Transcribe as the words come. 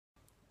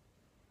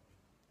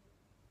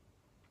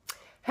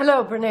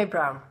Hello, Brené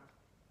Brown.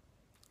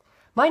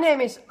 My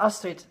name is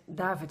Astrid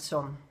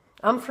Davidzon.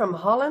 I'm from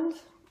Holland,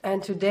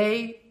 and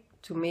today,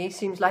 to me,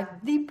 seems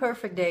like the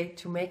perfect day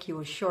to make you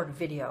a short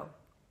video.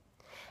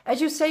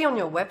 As you say on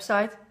your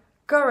website,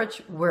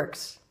 courage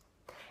works.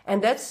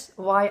 And that's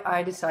why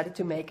I decided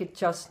to make it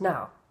just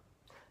now.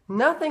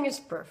 Nothing is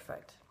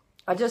perfect.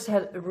 I just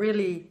had a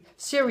really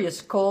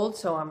serious cold,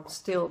 so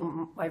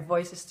my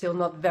voice is still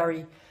not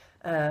very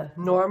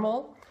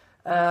normal.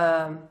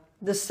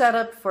 The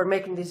setup for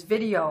making this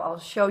video, I'll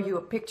show you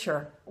a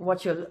picture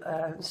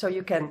so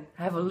you can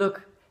have a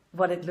look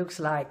what it looks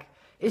like.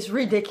 It's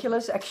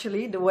ridiculous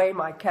actually, the way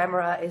my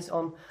camera is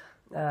on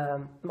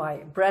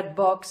my bread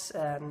box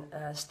and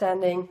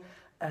standing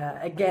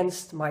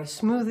against my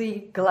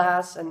smoothie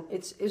glass, and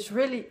it's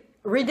really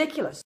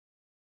ridiculous.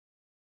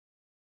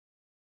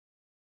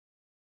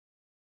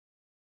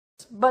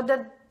 But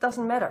that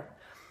doesn't matter,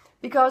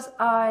 because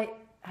I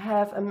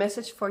have a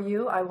message for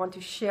you. I want to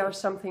share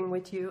something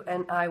with you,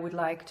 and I would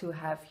like to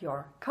have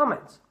your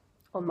comments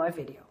on my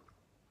video.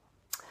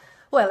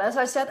 Well, as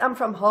I said, I'm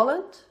from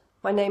Holland.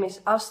 My name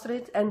is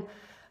Astrid, and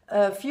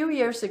a few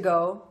years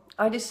ago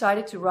I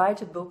decided to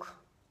write a book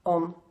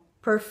on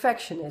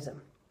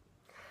perfectionism.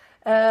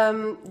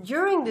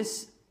 During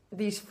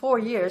these 4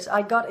 years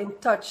I got in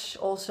touch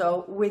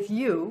also with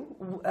you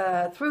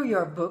through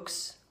your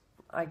books.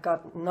 I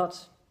got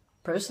not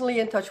personally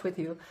in touch with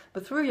you,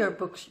 but through your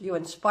books you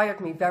inspired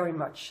me very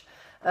much.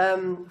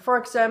 For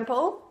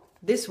example,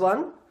 this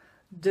one,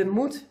 De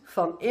Moed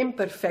van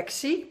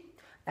Imperfectie,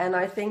 and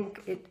I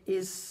think it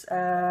is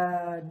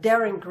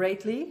Daring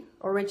Greatly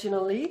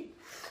originally.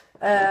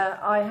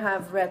 I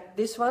have read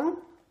this one,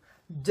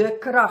 De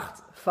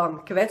Kracht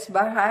van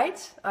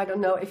Kwetsbaarheid. I don't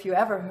know if you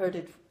ever heard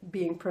it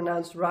being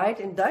pronounced right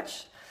in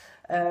Dutch.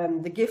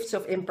 The Gifts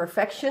of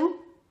Imperfection.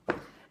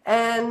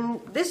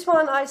 And this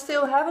one I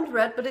still haven't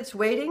read, but it's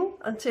waiting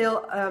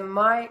until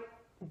my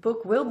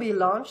book will be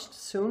launched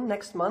soon,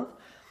 next month.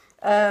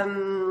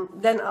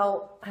 Then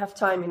I'll have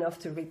time enough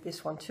to read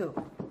this one too.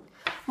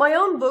 My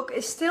own book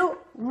is still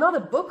not a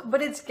book,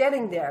 but it's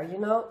getting there, you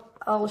know.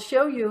 I'll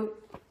show you.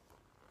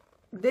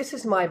 This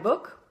is my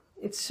book.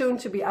 It's soon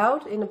to be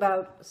out in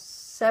about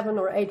 7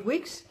 or 8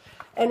 weeks.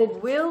 And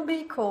it will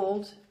be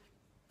called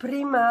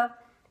PRIMA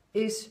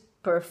is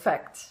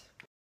Perfect.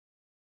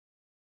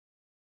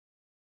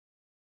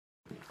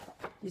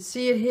 You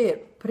see it here,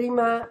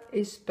 PRIMA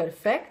is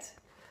perfect,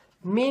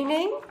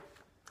 meaning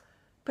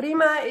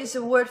PRIMA is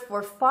a word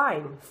for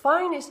fine.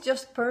 Fine is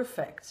just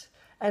perfect.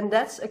 And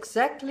that's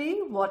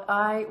exactly what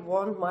I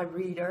want my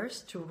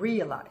readers to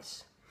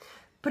realize.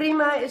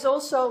 PRIMA is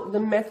also the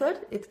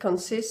method. It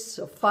consists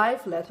of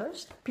 5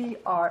 letters,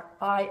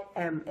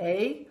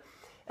 P.R.I.M.A.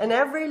 And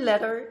every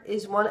letter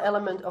is one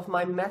element of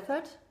my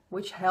method,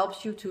 which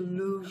helps you to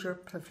lose your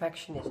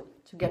perfectionism,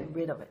 to get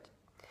rid of it.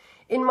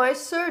 In my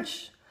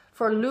search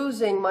for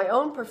losing my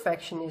own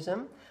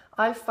perfectionism,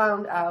 I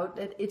found out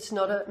that it's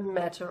not a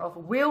matter of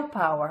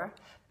willpower,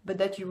 but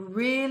that you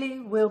really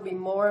will be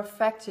more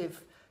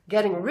effective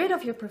getting rid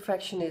of your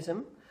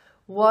perfectionism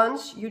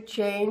once you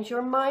change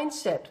your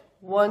mindset,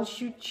 once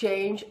you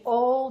change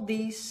all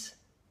these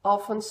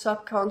often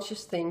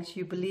subconscious things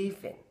you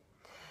believe in.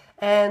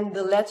 And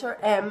the letter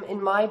M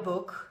in my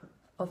book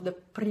of the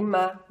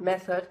PRIMA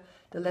method,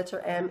 the letter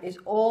M is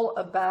all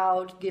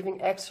about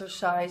giving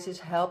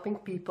exercises, helping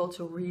people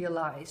to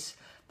realize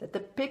that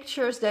the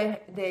pictures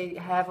they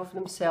have of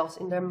themselves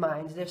in their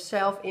minds, their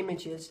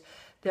self-images,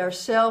 their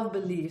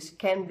self-beliefs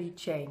can be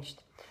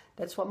changed.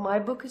 That's what my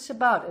book is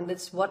about, and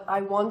that's what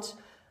I want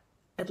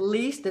at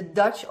least the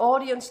Dutch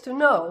audience to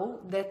know,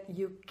 that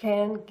you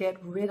can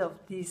get rid of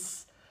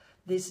this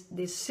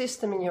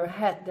system in your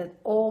head that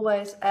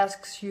always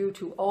asks you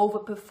to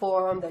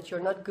overperform, that you're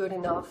not good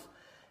enough,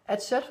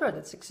 etc.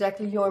 That's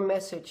exactly your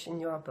message in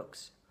your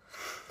books.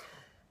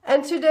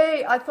 And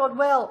today I thought,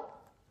 well,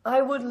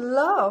 I would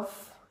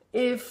love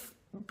if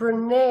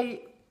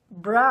Brené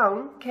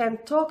Brown can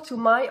talk to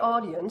my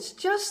audience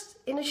just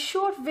in a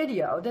short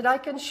video that I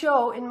can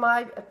show in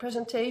my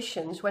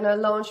presentations when I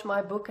launch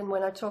my book and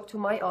when I talk to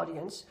my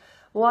audience,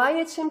 why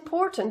it's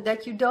important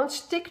that you don't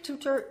stick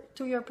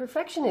to your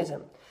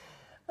perfectionism.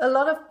 A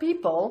lot of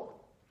people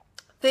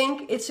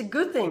think it's a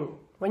good thing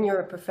when you're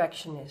a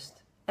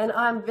perfectionist. And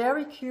I'm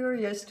very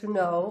curious to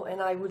know,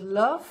 and I would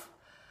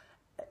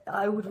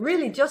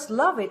really just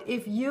love it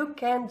if you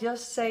can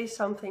just say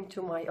something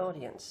to my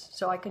audience,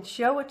 so I can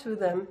show it to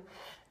them.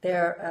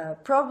 They're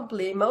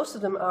probably, most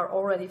of them are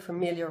already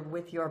familiar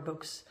with your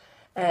books.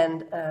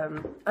 And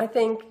I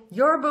think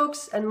your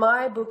books and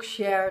my books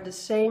share the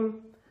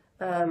same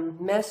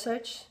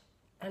message,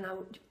 and I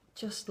would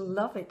just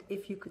love it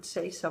if you could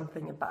say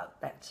something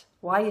about that,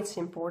 why it's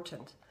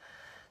important.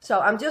 So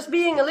I'm just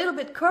being a little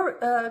bit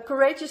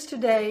courageous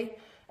today,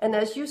 and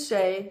as you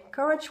say,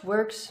 courage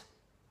works.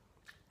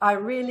 I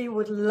really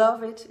would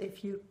love it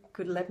if you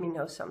could let me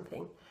know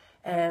something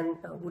and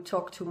would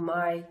talk to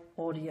my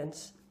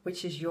audience,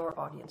 which is your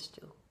audience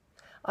too.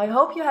 I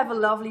hope you have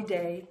a lovely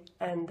day,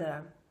 and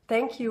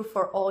thank you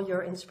for all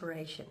your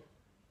inspiration.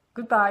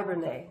 Goodbye,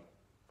 Brené.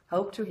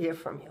 Hope to hear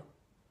from you.